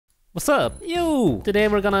What's up? You! Today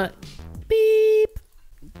we're gonna beep.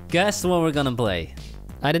 Guess what we're gonna play?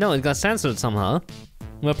 I don't know, it got censored somehow.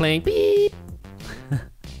 We're playing beep.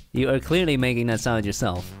 You are clearly making that sound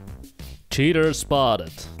yourself. Cheater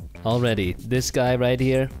spotted. Already, this guy right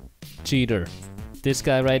here, cheater. This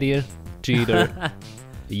guy right here, cheater.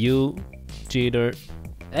 You, cheater.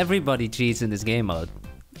 Everybody cheats in this game mode.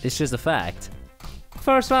 It's just a fact.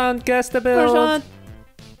 First round, guess the build. First round.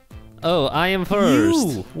 Oh, I am first.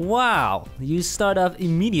 You! Wow! You start off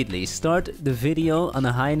immediately. Start the video on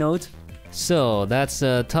a high note. So, that's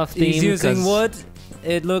a tough theme. He's using wood.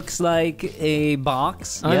 It looks like a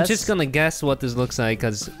box. I'm yes? just gonna guess what this looks like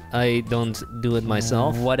because I don't do it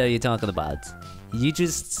myself. What are you talking about? You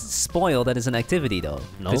just spoiled that it's an activity though.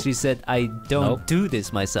 Nope. Because you said, I don't do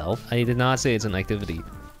this myself. I did not say it's an activity.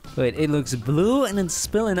 Wait, it looks blue and it's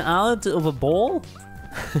spilling out of a bowl?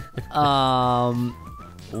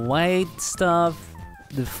 White stuff.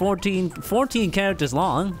 The 14 characters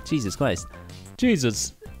long. Jesus Christ.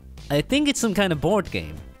 Jesus. I think it's some kind of board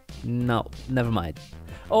game. No, never mind.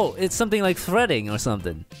 Oh, it's something like threading or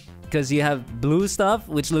something. Because you have blue stuff,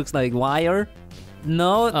 which looks like wire.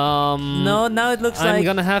 No, no, now it looks like... I'm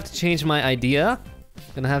gonna have to change my idea.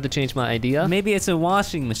 Maybe it's a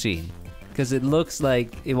washing machine. Because it looks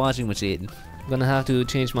like a washing machine. Gonna have to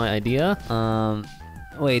change my idea.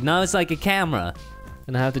 Wait, now it's like a camera.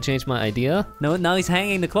 Gonna have to change my idea. No, now he's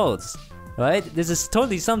hanging the clothes. Right? This is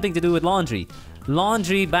totally something to do with laundry.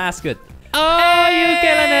 Laundry basket. Oh, you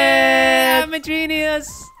killing it! I'm a genius!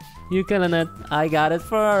 You killing it. I got it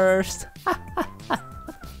first.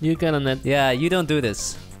 You killing it. Yeah, you don't do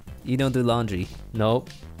this. You don't do laundry. Nope.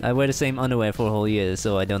 I wear the same underwear for a whole year,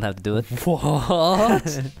 so I don't have to do it.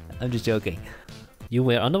 What? I'm just joking. You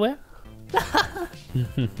wear underwear?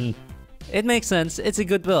 It makes sense. It's a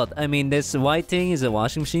good build. I mean, this white thing is a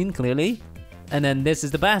washing machine, clearly. And then this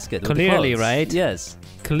is the basket. Clearly, right? Yes.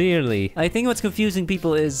 Clearly. I think what's confusing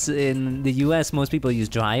people is in the US, most people use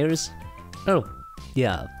dryers. Oh.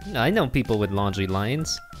 Yeah. I know people with laundry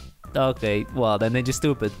lines. Okay, well, then they're just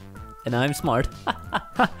stupid. And I'm smart.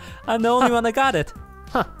 I'm the only one that got it.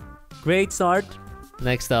 Huh. Great start.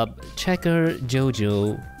 Next up, Checker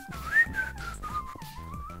Jojo.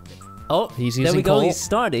 Oh, he's using there we go. coal. He's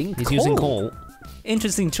starting. He's using coal.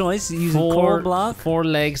 Interesting choice. Using coal block. 4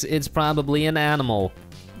 legs. It's probably an animal.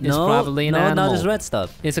 It's No, probably an animal. not this red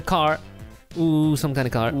stuff. It's a car. Ooh, some kind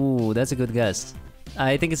of car. Ooh, that's a good guess.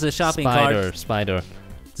 I think it's a shopping cart. Spider.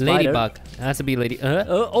 Ladybug. It has to be lady.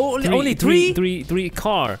 Only three?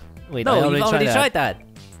 Car. Wait, No, I you've already tried tried that.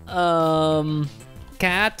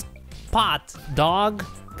 Cat. Pot. Dog.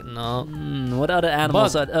 No. What other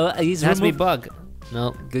animals? Bug. He's It has to be removed. bug.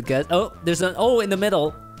 No. Good guess. Oh, there's an O in the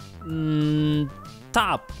middle.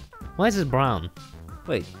 Top. Why is it brown?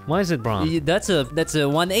 Wait. Why is it brown? That's a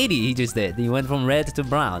 180 he just did. He went from red to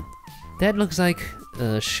brown. That looks like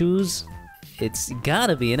shoes. It's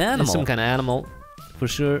gotta be an animal. It's some kind of animal, for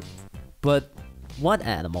sure. But what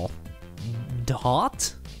animal?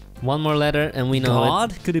 Dot? One more letter and we know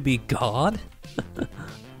God? Could it be God?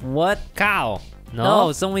 What? Cow.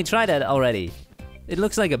 No, someone tried that already. It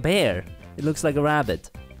looks like a bear. It looks like a rabbit.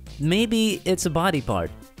 Maybe it's a body part.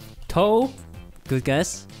 Toe. Good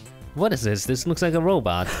guess. What is this? This looks like a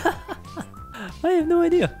robot. I have no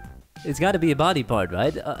idea. It's gotta be a body part,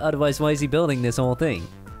 right? Otherwise, why is he building this whole thing?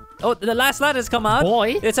 Oh, the last letter's come out.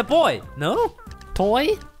 Boy. It's a boy. No?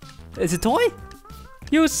 Toy. It's a toy?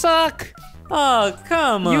 You suck. Oh,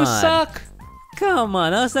 come on. You suck. Come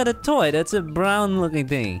on, how's that a toy? That's a brown looking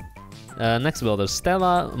thing. Next builder,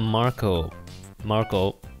 Stella Marco.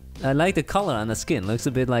 I like the color on the skin. Looks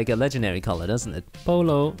a bit like a legendary color, doesn't it?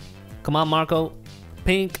 Polo. Come on, Marco.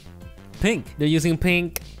 Pink. Pink. They're using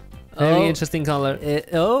pink. Very interesting color.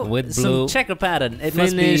 With blue. Some checker pattern. It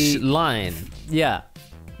Finish must be line. Yeah.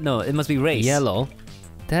 No, it must be race. Yellow.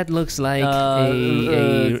 That looks like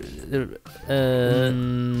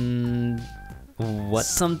what?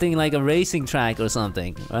 Something like a racing track or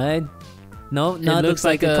something, right? No, It looks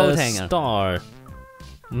like a coat hanger. Star.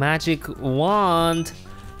 Magic wand.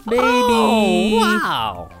 Baby. Oh,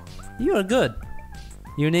 wow. You are good.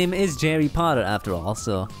 Your name is Jerry Potter after all,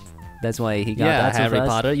 so that's why he got that so Harry fast.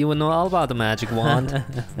 Potter. You would know all about the magic wand.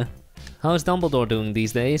 How's Dumbledore doing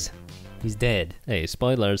these days? He's dead. Hey,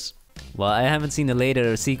 spoilers. Well, I haven't seen the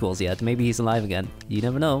later sequels yet. Maybe he's alive again. You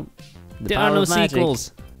never know. There are no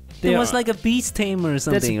sequels. There was like a beast tamer or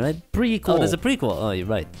something, right? Prequel. Oh, there's a prequel. Oh, you're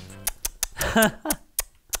right.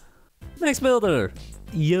 Next builder.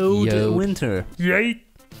 Yode Winter. Yay.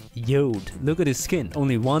 Yode. Look at his skin.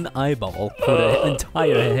 Only one eyeball for the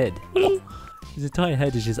entire head. His entire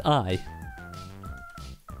head is his eye.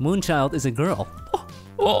 Moonchild is a girl.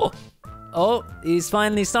 Oh! Oh, he's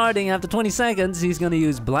finally starting after 20 seconds. He's gonna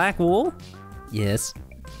use black wool. Yes.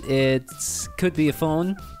 It could be a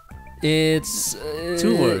phone. It's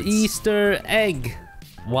 2 words. Easter egg.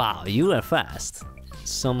 Wow, you are fast.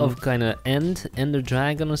 Some kind of ender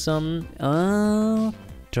dragon or something.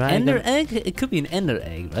 Dragon. Ender egg? It could be an ender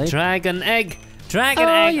egg, right? Dragon egg. Dragon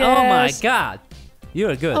Oh, egg! Oh my yes. god! You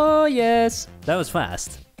are good. Oh yes. That was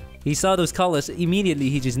fast. He saw those colors, immediately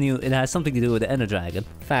he just knew it has something to do with the ender dragon.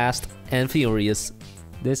 Fast and furious.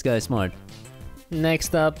 This guy's smart.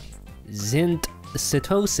 Next up,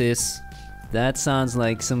 cytosis. That sounds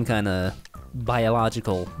like some kind of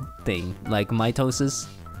biological thing, like mitosis.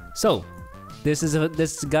 So,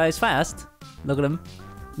 This guy's fast. Look at him.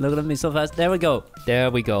 Look at him, he's so fast. There we go.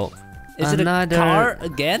 there we go. Is it a car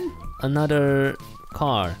again? Another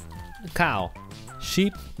car. Cow.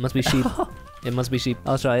 Sheep. Must be sheep. It must be sheep.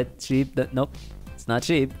 I'll try it. Sheep. Nope. It's not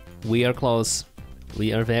sheep. We are close.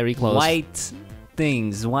 We are very close. White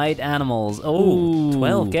things. White animals. Oh, Ooh.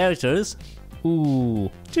 12 characters.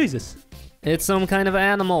 Ooh. Jesus. It's some kind of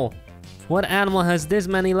animal. What animal has this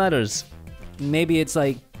many letters? Maybe it's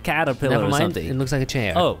like caterpillar Never or mind. something. It looks like a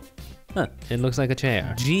chair. Oh. Huh. It looks like a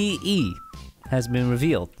chair. GE has been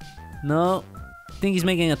revealed. No. I think he's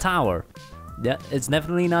making a tower. Yeah, it's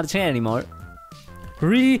definitely not a chair anymore.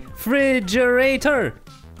 Refrigerator.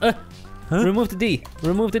 Remove the D.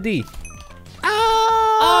 Remove the D.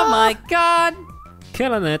 Oh my god!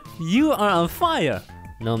 Killing it. You are on fire.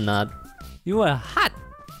 No, I'm not. You are hot.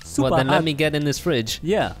 Super Well, then hot. let me get in this fridge.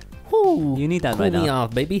 Yeah. Whew. You need that Cool right me now.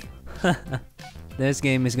 off, baby. This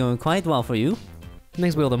game is going quite well for you.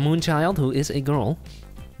 Next we have the Moonchild, who is a girl.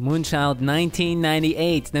 Moonchild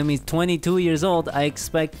 1998. That means 22 years old. I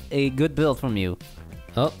expect a good build from you.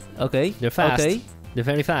 Oh, Okay. they're fast. Okay. They're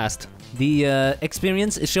very fast. The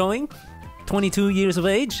experience is showing. 22 years of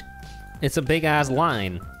age. It's a big ass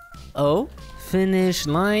line. Oh. Finish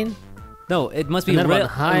line. No, it must be And then real. about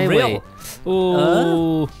highway.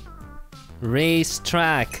 Ooh. Race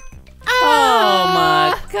track. Oh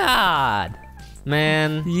my god.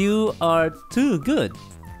 Man, You are too good.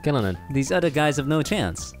 killing it. These other guys have no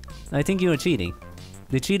chance. I think you are cheating.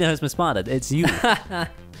 The cheater has been spotted. It's you.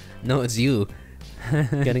 No, it's you.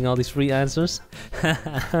 Getting all these free answers.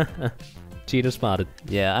 Cheater spotted.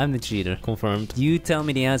 Yeah, I'm the cheater. Confirmed. You tell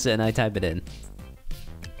me the answer and I type it in.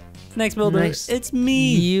 Next builder, Next. it's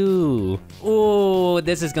me. You. Oh,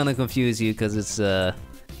 this is gonna confuse you because it's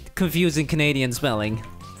confusing Canadian spelling.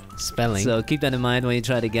 Spelling. So keep that in mind when you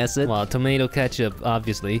try to guess it. Well, tomato ketchup,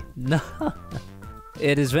 obviously. No,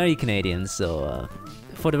 it is very Canadian. So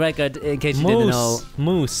for the record, in case you didn't know,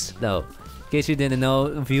 Moose. no, in case you didn't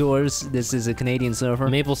know, viewers, this is a Canadian server.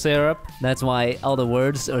 Maple syrup. That's why all the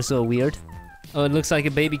words are so weird. Oh, it looks like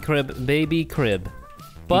a baby crib. Baby crib.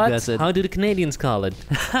 But guessed it. how do the Canadians call it?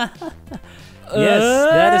 Yes,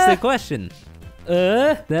 that is the question.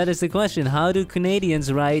 That is the question. How do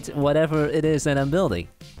Canadians write whatever it is that I'm building?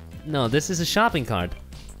 No, this is a shopping cart.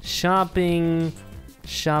 Shopping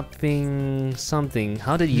something.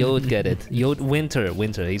 How did Yod get it? Winter.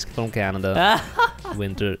 He's from Canada.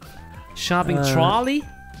 Winter. Shopping trolley?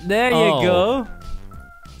 There you Oh. go.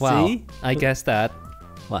 Wow. See? I guess that.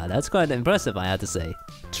 Wow, that's quite impressive, I have to say.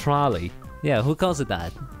 Trolley. Yeah, who calls it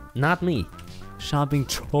that? Not me. Shopping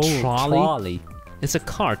Trolley? trolley. It's a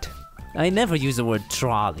cart. I never use the word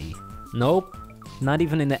trolley. Nope. Not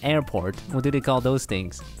even in the airport. What do they call those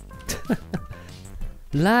things?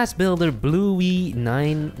 Last builder Bluey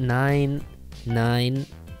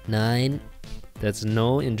 9999. That's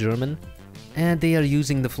no in German. And they are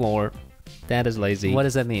using the floor. That is lazy. What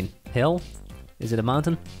does that mean? Hill? Is it a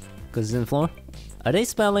mountain? Because it's in the floor? Are they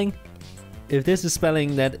spelling? If this is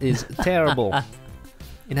spelling, that is terrible.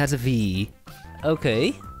 It has a V.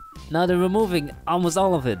 Okay. Now they're removing almost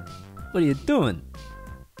all of it. What are you doing?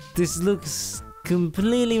 This looks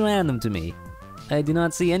completely random to me. I do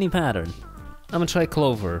not see any pattern. I'm gonna try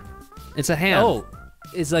clover. It's a hand. Oh,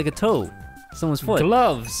 it's like a toe. Someone's foot.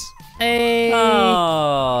 Gloves. Hey.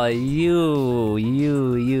 Oh, you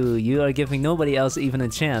are giving nobody else even a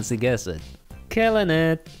chance to guess it. Killing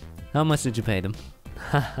it. How much did you pay them?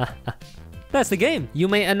 That's the game. You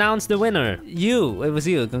may announce the winner. It was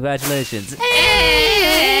you. Congratulations.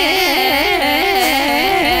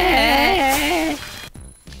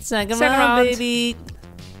 Second round, baby.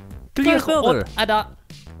 First builder.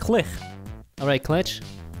 Click. Alright, Clutch.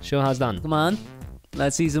 Show how it's done. Come on.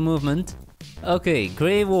 Let's see some movement. Okay,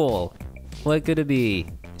 gray wall. What could it be?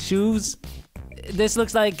 Shoes? This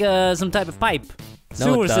looks like some type of pipe.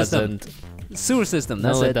 No, Sewer it system. doesn't. Sewer system.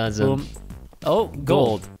 That's No, it. it doesn't. Boom. Oh,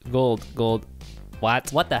 gold. Gold.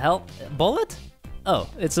 What? What the hell? Bullet? Oh,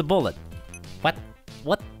 it's a bullet. What?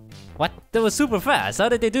 What? What? That was super fast. How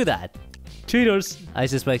did they do that? Cheaters. I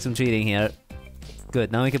suspect some cheating here.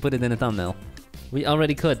 Good, now we can put it in a thumbnail. We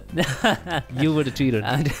already could. You were the cheater.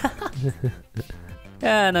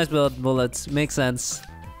 Yeah, nice build. Bullets. Makes sense.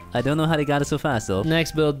 I don't know how they got it so fast though.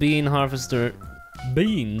 Next build, bean harvester.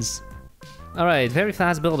 Beans. Alright, very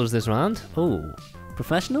fast builders this round. Oh,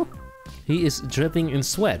 professional? He is dripping in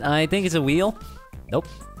sweat. I think it's a wheel. Nope.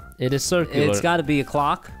 It is circular. It's gotta be a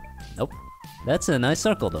clock. Nope. That's a nice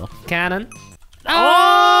circle though. Cannon.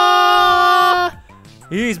 Oh!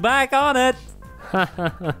 He's back on it!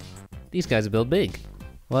 These guys build big.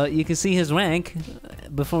 Well, you can see his rank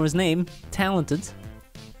before his name. Talented.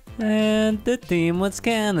 And the team was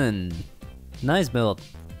cannon. Nice build.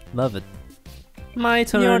 Love it. My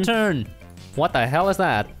turn. Your turn. What the hell is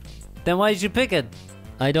that? Then why did you pick it?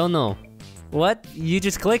 I don't know. What? You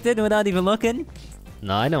just clicked it without even looking?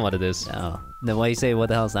 No, I know what it is. Oh. Then why you say what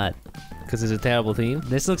the hell's that? Because it's a terrible theme.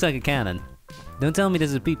 This looks like a cannon. Don't tell me this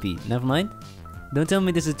is a pee-pee. Never mind. Don't tell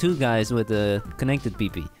me this is two guys with a connected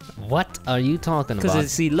pee-pee. What are you talking Because about? I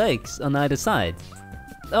see legs on either side.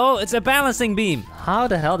 Oh, it's a balancing beam. How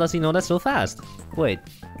the hell does he know that so fast? Wait.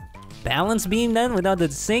 Balance beam then without the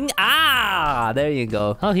sing? Ah! There you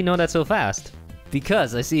go. How he know that so fast?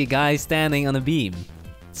 Because I see a guy standing on a beam.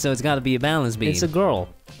 So it's gotta be a balance beam. It's a girl.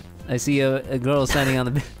 I see a girl standing on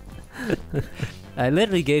the beam. I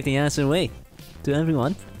literally gave the answer away to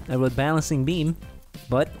everyone. I wrote balancing beam,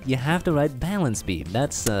 but you have to write balance beam.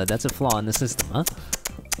 That's a flaw in the system, huh?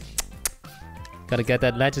 Gotta get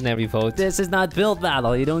that legendary vote. This is not build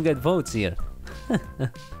battle. You don't get votes here.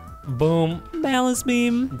 Boom. Balance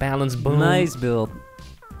beam. Balance boom. Nice build.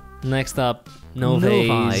 Next up, no vase.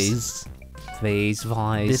 vase. Vase,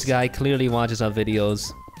 vase. This guy clearly watches our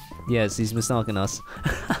videos. Yes, he's mistalking us.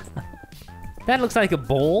 That looks like a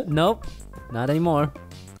bowl. Nope, not anymore.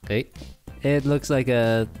 Okay. It looks like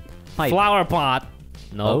a pipe. Flower pot.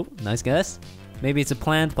 No. Oh, nice guess. Maybe it's a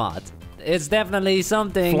plant pot. It's definitely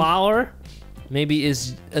something. Flower? Maybe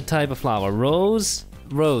is a type of flower. Rose?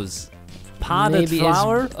 Rose. Potted Maybe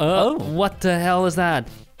flower? Oh, what the hell is that?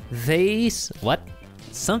 Vase? What?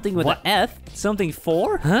 Something with What? an F? Something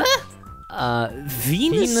for? Huh?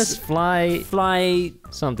 Venus? fly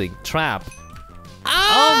something. Trap.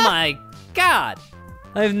 Oh my god!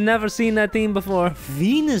 I've never seen that theme before.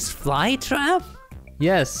 Venus flytrap?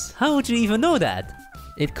 Yes. How would you even know that?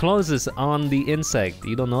 It closes on the insect.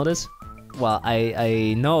 You don't notice? Well,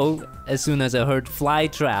 I know as soon as I heard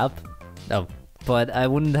flytrap, No. but I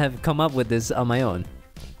wouldn't have come up with this on my own.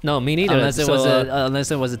 No, me neither. Unless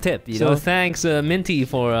So, it was a tip, you so know? thanks, Minty,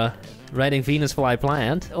 for writing Venus fly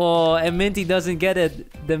plant. Oh, and Minty doesn't get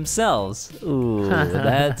it themselves. Ooh,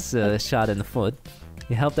 that's a shot in the foot.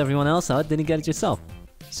 You helped everyone else out, didn't get it yourself.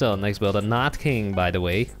 So, next builder, not king, by the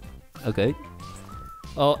way. Okay.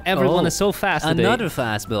 Oh, everyone Oh, is so fast today. Another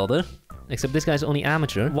fast builder. Except this guy's only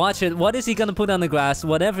amateur. Watch it. What is he gonna put on the grass?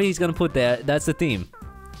 Whatever he's gonna put there, that's the theme.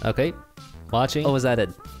 Okay. Watching. Oh, was that it?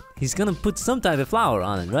 He's gonna put some type of flower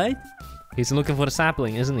on it, right? He's looking for the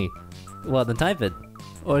sapling, isn't he? Well, then type it.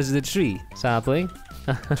 Or is it a tree? Sapling.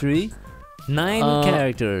 Tree? 9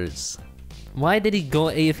 characters. Why did he go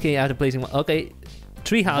AFK after placing one? Okay.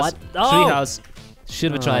 Treehouse. What? Oh! Treehouse.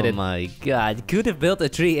 Should have tried it. Oh my god. Could have built a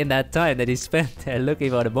tree in that time that he spent there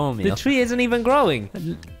looking for the bone meal. The tree isn't even growing.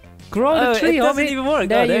 Grow the tree, it doesn't homie. even work.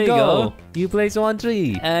 There, Oh, you go. You place one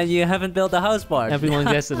tree. And you haven't built the house part. Everyone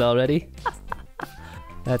guessed it already.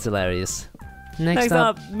 That's hilarious. Next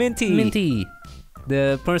up, Minty. Minty.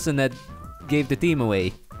 The person that gave the team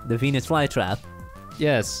away. The Venus flytrap.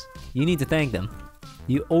 Yes. You need to thank them.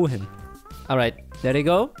 You owe him. All right. There you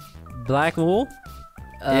go. Black wool.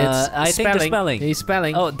 It's I think the spelling. He's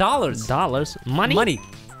spelling. Oh, dollars. Dollars. Money. Money.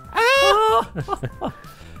 Ah!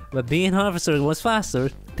 But being harvester was faster.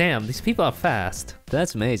 Damn, these people are fast.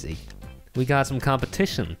 That's amazing. We got some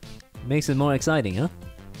competition. Makes it more exciting, huh?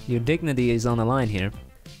 Your dignity is on the line here.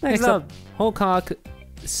 Next up, Holcock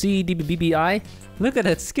CDBBI. look at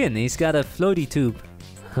that skin. He's got a floaty tube.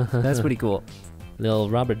 That's pretty cool. Little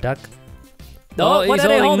rubber duck. Oh, what he's are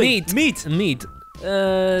they holding holding? meat. Meat.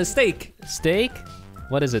 Meat. Steak. Steak?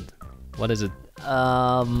 What is it? What is it?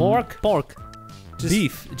 Pork. Pork.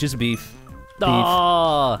 Beef. Just beef.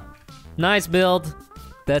 Oh, Nice build.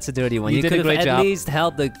 that's a dirty one. You You did a could have great at job. least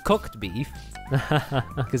held the cooked beef.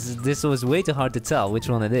 Because this was way too hard to tell which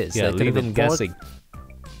one it is. Yeah, That could have leave him been pork. guessing.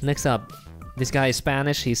 Next up, this guy is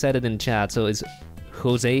Spanish. He said it in chat, so it's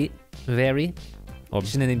Jose Very. Or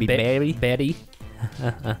Shouldn't it be berry? Betty.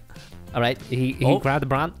 All right, he Oh. grabbed the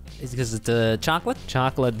brand. It's because it's a chocolate.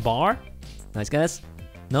 Chocolate bar. Nice guess.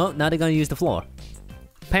 No, now they're gonna use the floor.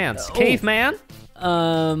 Pants. Oh. Caveman.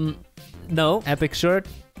 No. Epic shirt.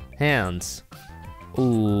 Hands.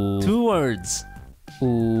 Ooh. 2 words.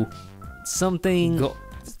 Ooh. Something Go.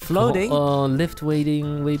 floating.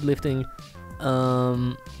 Weightlifting.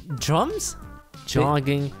 Drums?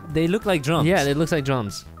 Jogging. They look like drums. Yeah, it looks like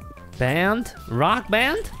drums. Band? Rock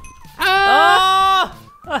band? Oh!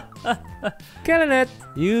 Getting it.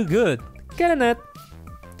 You good. Getting it.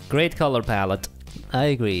 Great color palette. I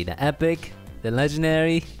agree. The epic, the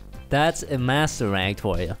legendary, that's a master rank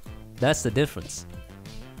for you. That's the difference.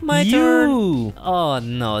 My turn. Oh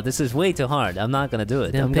no, this is way too hard. I'm not gonna do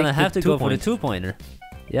it. Then I'm gonna pick have the to go 2 for the point. 2-pointer.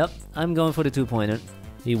 Yep, I'm going for the 2-pointer.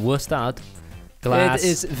 He wussed out. Glass. It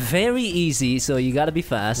is very easy, so you gotta be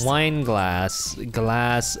fast. Wine glass.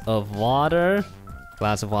 Glass of water.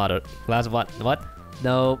 Glass of water. Glass of what?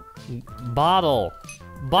 No. Bottle.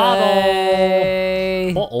 Bottle.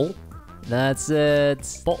 Hey. Bottle. That's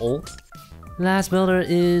it. Bottle. Last builder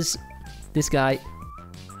is this guy.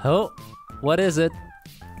 Oh, what is it?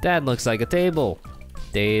 That looks like a table.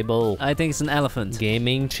 Table. I think it's an elephant.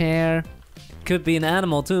 Gaming chair. Could be an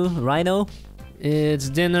animal too. Rhino. It's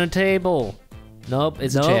dinner table. Nope,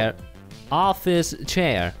 it's Nope. a chair. Office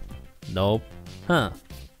chair. Nope. Huh.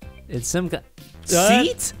 It's some kind.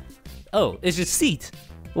 Seat? Oh, it's just seat.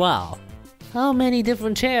 Wow. How many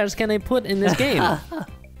different chairs can I put in this game?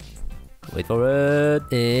 Wait for it.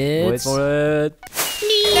 Wait It's... for it.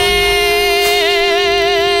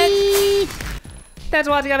 That's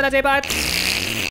what's going on,